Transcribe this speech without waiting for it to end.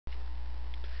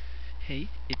Hey,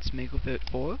 it's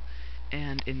MegoFit4,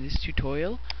 and in this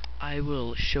tutorial I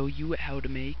will show you how to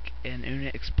make an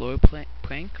Internet Explorer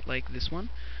prank like this one.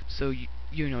 So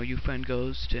your friend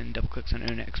goes and double clicks on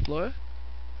Internet Explorer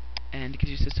and gets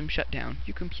your system shut down.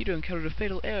 Your computer encountered a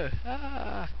fatal error.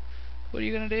 Ah! What are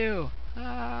you gonna do?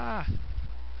 Ah!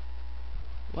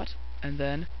 What? And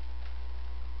then,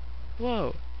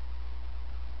 whoa!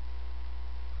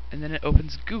 And then it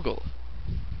opens Google.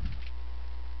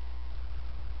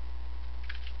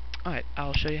 Alright,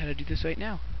 I'll show you how to do this right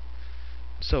now.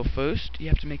 So first, you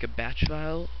have to make a batch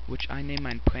file, which I name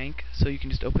mine prank, so you can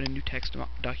just open a new text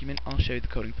document. I'll show you the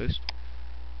coding first.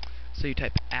 So you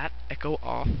type @echo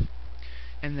off,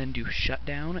 and then do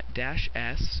shutdown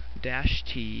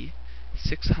 -s-t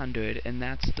 600, and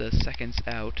that's the seconds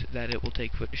out that it will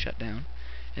take for it to shut down.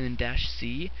 And then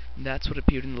 -c, that's what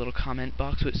appeared in the little comment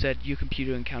box where it said your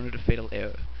computer encountered a fatal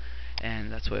error.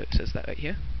 And that's where it says that right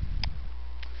here.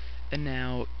 And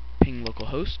now ping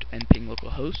localhost and ping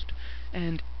localhost,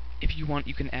 and if you want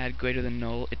you can add greater than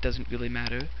null, it doesn't really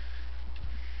matter.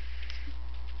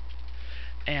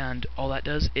 And all that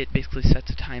does, it basically sets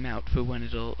a timeout for when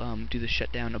it'll do the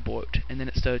shutdown abort, and then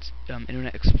it starts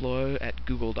Internet Explorer at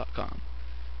google.com.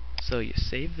 So you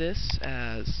save this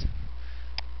as,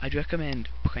 I'd recommend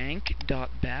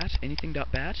prank.bat,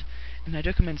 anything.bat, and I'd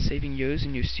recommend saving yours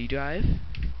in your C drive,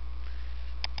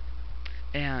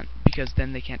 and because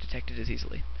then they can't detect it as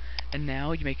easily. And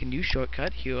now you make a new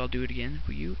shortcut. Here, I'll do it again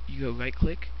for you. You go right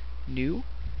click, new,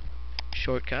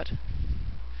 shortcut,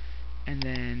 and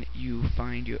then you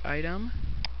find your item,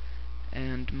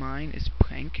 and mine is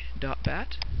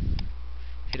prank.bat.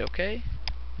 Hit OK,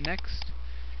 next,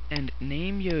 and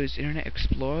name yours Internet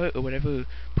Explorer or whatever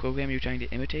program you're trying to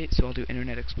imitate. So I'll do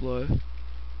Internet Explorer.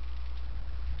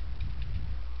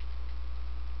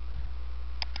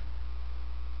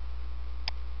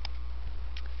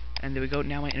 And there we go.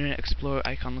 Now my Internet Explorer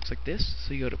icon looks like this.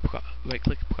 So you go to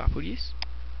right-click Properties.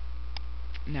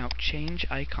 Now change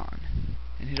icon,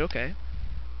 and hit OK.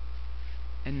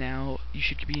 And now you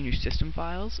should be in your system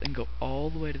files and go all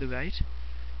the way to the right,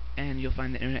 and you'll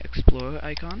find the Internet Explorer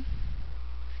icon.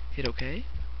 Hit OK.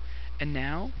 And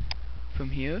now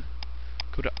from here,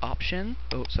 go to Option.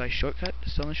 Shortcut.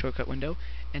 Still in the shortcut window,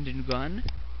 and in Run,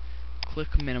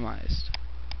 click Minimized.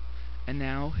 And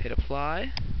now hit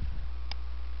Apply.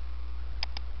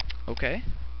 OK,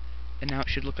 and now it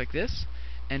should look like this,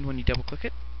 and when you double click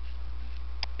it,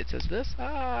 it says this,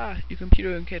 your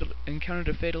computer encountered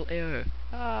a fatal error,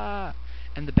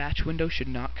 and the batch window should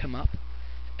not come up,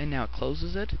 and now it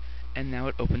closes it, and now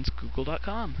it opens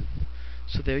google.com.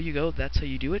 So there you go, that's how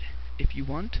you do it. If you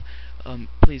want,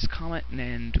 please comment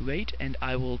and rate, and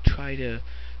I will try to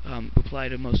reply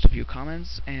to most of your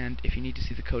comments, and if you need to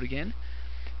see the code again,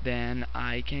 then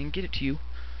I can get it to you.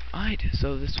 Alright,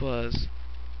 so this was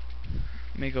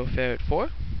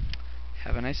MegoFit4.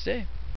 Have a nice day.